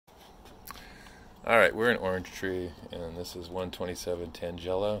Alright, we're in Orange Tree, and this is 127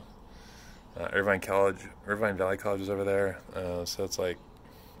 Tangelo. Irvine Valley College is over there, so it's like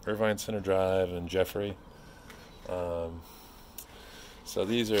Irvine Center Drive and Jeffrey. Um, so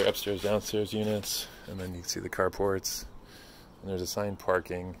these are upstairs, downstairs units, and then you can see the carports, and there's assigned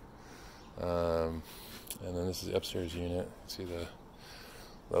parking. And then this is the upstairs unit. See the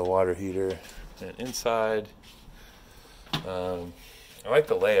water heater, and inside. I like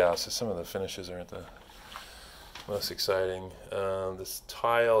the layout, so some of the finishes aren't the most exciting. This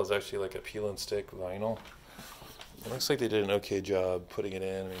tile is actually like a peel and stick vinyl. It looks like they did an okay job putting it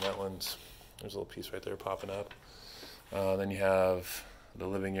in. I mean, there's a little piece right there popping up. Then you have the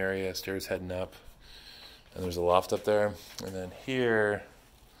living area, stairs heading up, and there's a loft up there. And then here,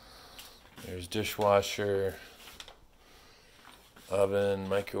 there's dishwasher, oven,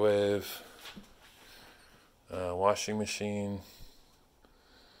 microwave, washing machine,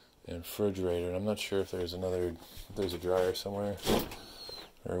 and refrigerator. And I'm not sure if there's a dryer somewhere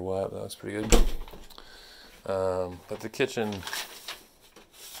or what. That looks pretty good. But the kitchen,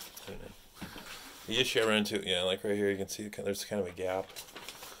 I don't know. The issue I run into, yeah, like right here, you can see there's kind of a gap.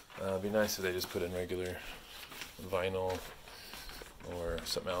 It'd be nice if they just put in regular vinyl or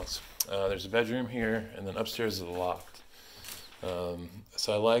something else. There's a bedroom here, and then upstairs is a loft. So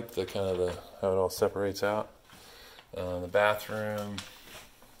I like how it all separates out. The bathroom.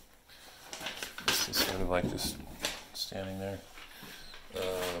 This is sort of like just standing there.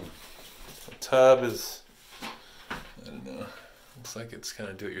 The tub is, I don't know, looks like it's kind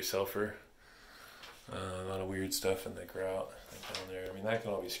of do-it-yourselfer. A lot of weird stuff in the grout down there. I mean, that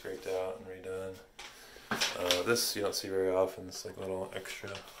can all be scraped out and redone. This you don't see very often. It's like a little extra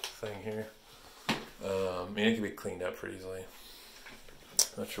thing here. I mean, it can be cleaned up pretty easily.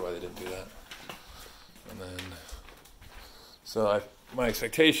 Not sure why they didn't do that. And then, so my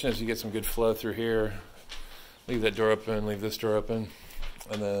expectation is you get some good flow through here. Leave that door open, leave this door open.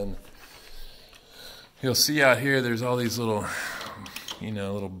 And then you'll see out here there's all these little,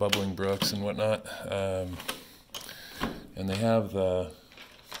 little bubbling brooks and whatnot. And they have let's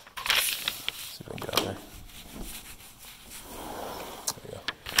see if I can get out there. There we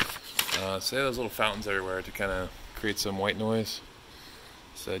go. So they have those little fountains everywhere to kind of create some white noise.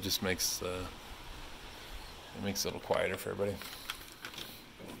 So it just makes it a little quieter for everybody.